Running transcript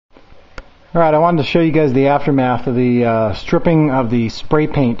Alright, I wanted to show you guys the aftermath of the stripping of the spray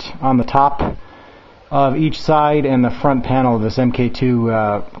paint on the top of each side and the front panel of this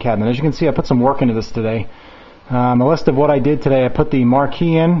MK2 cabinet. As you can see, I put some work into this today. A list of what I did today: I put the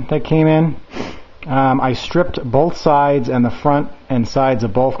marquee in that came in. I stripped both sides and the front and sides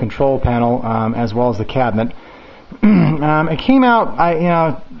of both control panel, as well as the cabinet. It came out,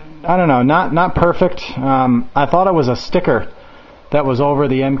 I don't know, not perfect. I thought it was a sticker that was over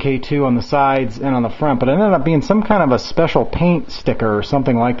the MK2 on the sides and on the front, but it ended up being some kind of a special paint sticker or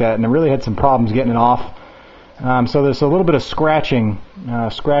something like that, and it really had some problems getting it off. So there's a little bit of scratching,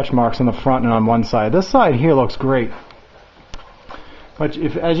 scratch marks on the front and on one side. This side here looks great, but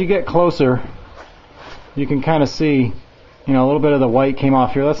as you get closer, you can kind of see, a little bit of the white came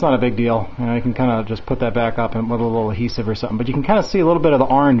off here. That's not a big deal. You can kind of just put that back up and with a little adhesive or something, but you can kind of see a little bit of the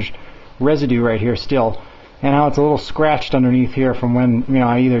orange residue right here still, and how it's a little scratched underneath here from when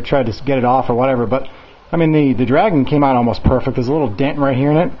I either tried to get it off or whatever. But I mean, the Dragon came out almost perfect. There's a little dent right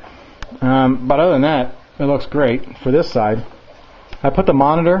here in it, but other than that, it looks great. For this side, I put the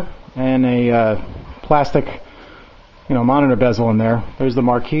monitor and a plastic monitor bezel in there. There's the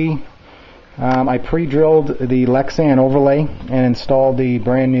marquee. I pre-drilled the Lexan overlay and installed the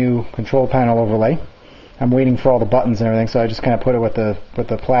brand new control panel overlay. I'm waiting for all the buttons and everything, so I just kind of put it with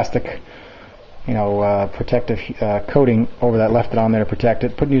the plastic protective coating over that, left it on there to protect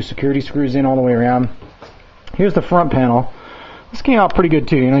it. Put new security screws in all the way around. Here's the front panel. This came out pretty good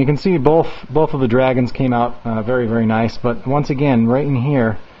too. You can see both of the Dragons came out very, very nice. But once again, right in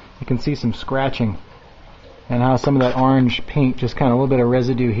here, you can see some scratching and how some of that orange paint, just kind of a little bit of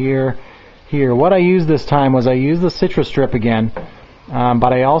residue here. What I used this time was I used the citrus strip again,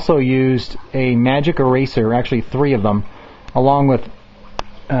 but I also used a magic eraser, actually 3 of them, along with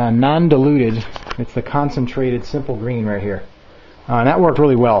non-diluted. It's the concentrated simple green right here, and that worked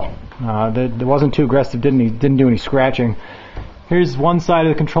really well. It wasn't too aggressive, didn't do any scratching. Here's one side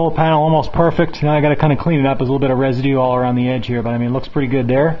of the control panel, almost perfect. Now I got to kind of clean it up. There's a little bit of residue all around the edge here, but I mean, it looks pretty good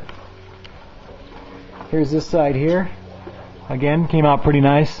there. Here's this side here. Again, came out pretty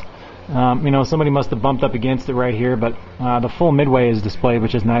nice. Somebody must have bumped up against it right here, but the full midway is displayed,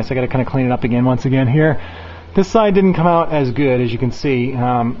 which is nice. I got to kind of clean it up again once again here. This side didn't come out as good, as you can see.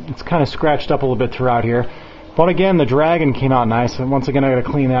 It's kind of scratched up a little bit throughout here. But again, the Dragon came out nice. And once again, I got to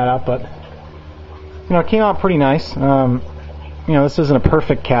clean that up, but it came out pretty nice. This isn't a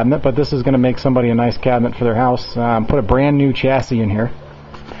perfect cabinet, but this is going to make somebody a nice cabinet for their house. Put a brand new chassis in here.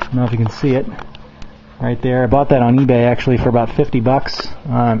 I don't know if you can see it right there. I bought that on eBay actually for about 50 bucks.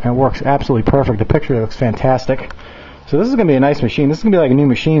 It works absolutely perfect. The picture looks fantastic. So this is going to be a nice machine. This is going to be like a new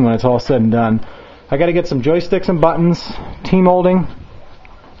machine when it's all said and done. I got to get some joysticks and buttons, T-molding.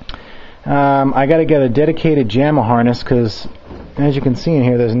 I got to get a dedicated Jamma harness because, as you can see in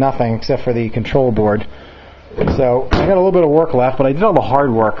here, there's nothing except for the control board. So I got a little bit of work left, but I did all the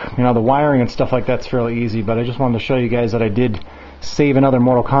hard work. The wiring and stuff like that's fairly easy, but I just wanted to show you guys that I did save another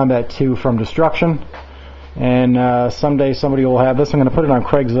Mortal Kombat 2 from destruction. And someday somebody will have this. I'm going to put it on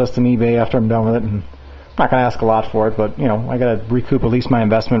Craigslist and eBay after I'm done with it. And I'm not going to ask a lot for it, but I got to recoup at least my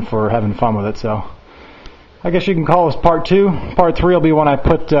investment for having fun with it. So I guess you can call this part 2. Part 3 will be when I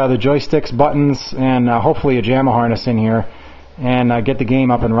put the joysticks, buttons, and hopefully a Jamma harness in here, and get the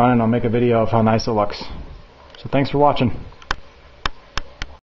game up and running. I'll make a video of how nice it looks. So thanks for watching.